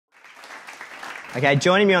Okay,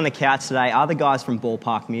 joining me on the couch today are the guys from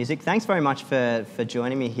Ballpark Music. Thanks very much for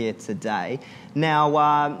joining me here today.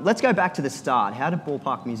 Now, let's go back to the start. How did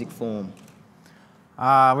Ballpark Music form?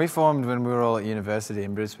 We formed when we were all at university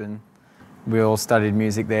in Brisbane. We all studied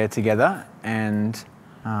music there together, and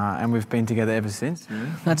we've been together ever since.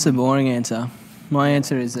 That's a boring answer. My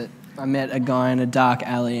answer is that I met a guy in a dark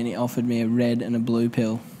alley and he offered me a red and a blue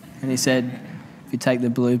pill. And he said, if you take the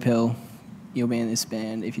blue pill, you'll be in this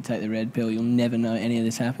band. If you take the red pill, you'll never know any of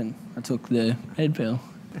this happened. I took the red pill.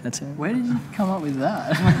 That's it. Where did you come up with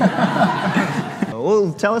that?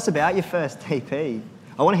 Well, tell us about your first EP. I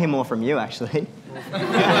want to hear more from you, actually.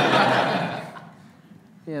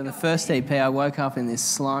 Yeah, the first EP, I woke up in this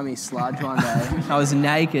slimy sludge one day. I was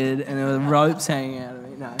naked and there were ropes hanging out of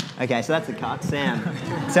me. No. Okay, so that's the cut. Sam,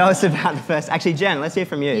 tell us about the first... Actually, Jen, let's hear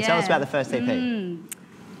from you. Yeah. Tell us about the first EP.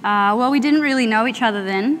 Well, we didn't really know each other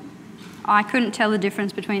then. I couldn't tell the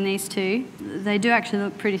difference between these two. They do actually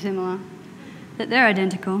look pretty similar. They're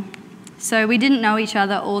identical. So we didn't know each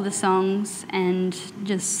other, all the songs, and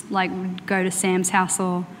just like would go to Sam's house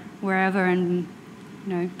or wherever and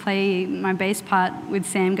play my bass part with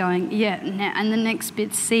Sam going, yeah, and the next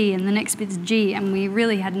bit's C and the next bit's G, and we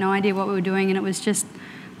really had no idea what we were doing, and it was just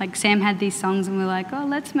like Sam had these songs and we were like, oh,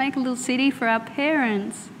 let's make a little CD for our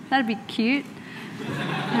parents. That'd be cute.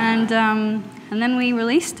 And then we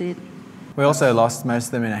released it. We also lost most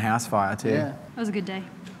of them in a house fire too. Yeah. That was a good day.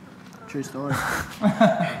 True story.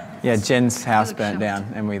 Yeah, Jen's house look burnt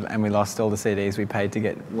shocked. down, and we lost all the CDs we paid to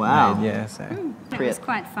get Wow. made. Yeah, so It was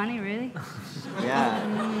quite funny, really.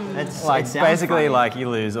 Yeah. It's like it sounds basically funny. like you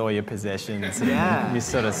lose all your possessions and Yeah. you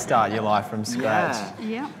sort of start your life from scratch. Yeah.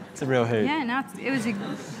 Yeah. It's a real hoot. Yeah, no, it was a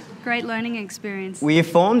great learning experience. Well, you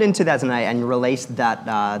formed in 2008 and you released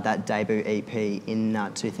that debut EP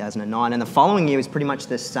in 2009, and the following year was pretty much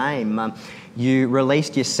the same. You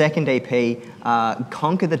released your second EP,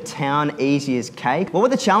 Conquer the Town Easy as Cake. What were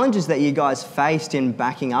the challenges that you guys faced in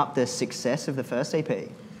backing up the success of the first EP?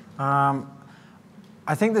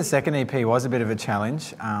 I think the second EP was a bit of a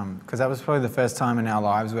challenge because that was probably the first time in our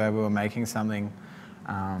lives where we were making something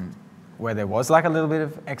where there was like a little bit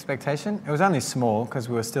of expectation. It was only small because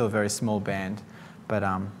we were still a very small band, but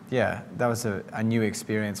yeah, that was a new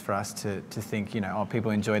experience for us to think, oh,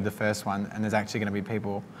 people enjoyed the first one and there's actually going to be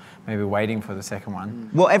people maybe waiting for the second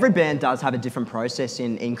one. Well, every band does have a different process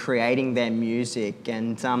in creating their music,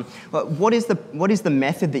 and what is the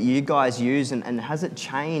method that you guys use, and has it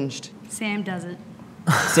changed? Sam does it.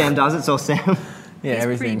 Sam does it, it's all Sam? Yeah, He's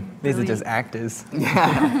everything. pretty These are brilliant. just actors.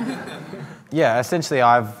 Yeah. Yeah, essentially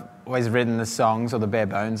I've always written the songs or the bare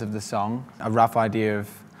bones of the song, a rough idea of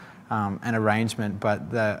an arrangement, but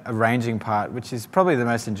the arranging part, which is probably the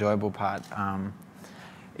most enjoyable part,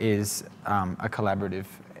 is a collaborative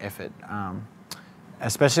effort,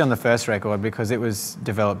 especially on the first record because it was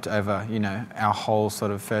developed over, our whole sort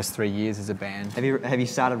of first 3 years as a band. Have you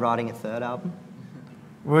started writing a third album?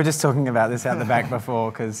 We were just talking about this out the back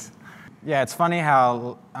before because, yeah, it's funny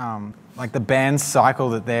how like the band's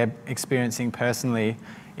cycle that they're experiencing personally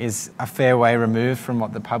is a fair way removed from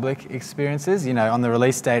what the public experiences. On the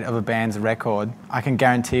release date of a band's record, I can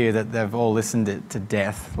guarantee you that they've all listened it to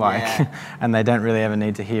death, and they don't really ever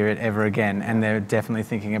need to hear it ever again, and they're definitely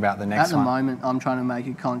thinking about the next one. At the moment, I'm trying to make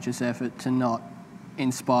a conscious effort to not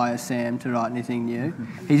inspire Sam to write anything new.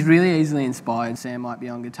 He's really easily inspired. Sam might be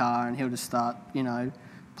on guitar and he'll just start,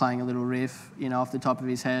 playing a little riff, off the top of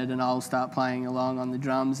his head, and I'll start playing along on the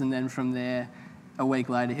drums, and then from there, a week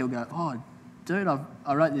later, he'll go, oh, dude,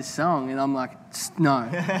 I wrote this song, and I'm like, no,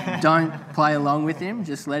 don't play along with him,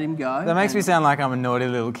 just let him go. That makes me sound like I'm a naughty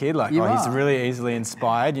little kid, like, You he's are. really easily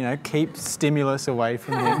inspired, keep stimulus away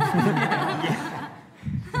from him.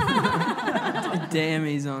 Damn,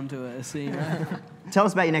 he's onto us, Tell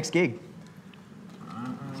us about your next gig.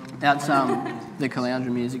 That's the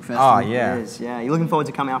Caloundra Music Festival. Oh, yeah. It is, yeah. You looking forward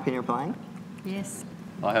to coming up here and playing? Yes.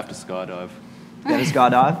 I have to skydive. Go to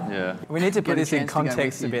skydive? Yeah. We need to put Get a this in chance to go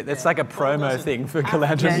context a with you. bit. That's like a promo thing for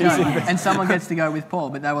Caloundra Yeah, Music no, Festival. and someone gets to go with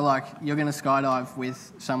Paul, but they were like, you're going to skydive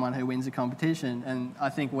with someone who wins a competition, and I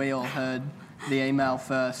think we all heard the email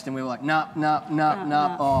first, and we were like, nah.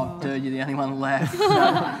 Oh, dude, you're the only one left.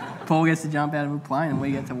 So Paul gets to jump out of a plane, and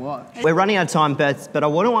we get to watch. We're running out of time, but I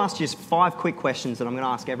want to ask you just 5 quick questions that I'm going to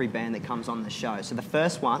ask every band that comes on the show. So the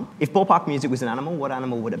first one, if Ballpark Music was an animal, what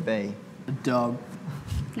animal would it be? A dog.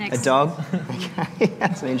 Next. A dog? Okay,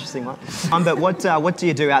 that's an interesting one. But what do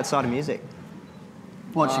you do outside of music?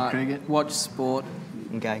 Watch the cricket. Watch sport.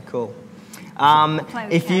 Okay, cool. Play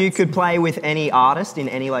with If you cats. could play with any artist in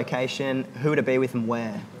any location, who would it be with and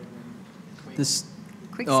where? This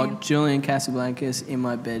Quicksand. Julian Casablancas, In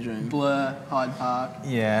My Bedroom. Blur, Hyde Park.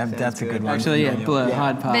 Yeah, that's a good one. Actually, yeah, Blur,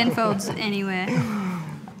 Hyde Park. Ben Folds Anywhere.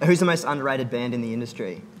 Who's the most underrated band in the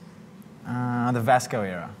industry? The Vasco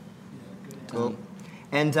era. Cool.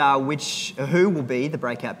 And who will be the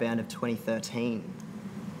breakout band of 2013?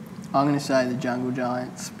 I'm going to say the Jungle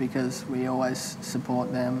Giants because we always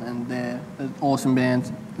support them and they're an awesome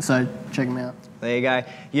band, so check them out. There you go.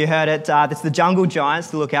 You heard it. It's the Jungle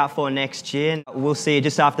Giants to look out for next year. We'll see you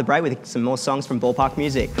just after the break with some more songs from Ballpark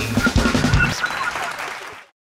Music.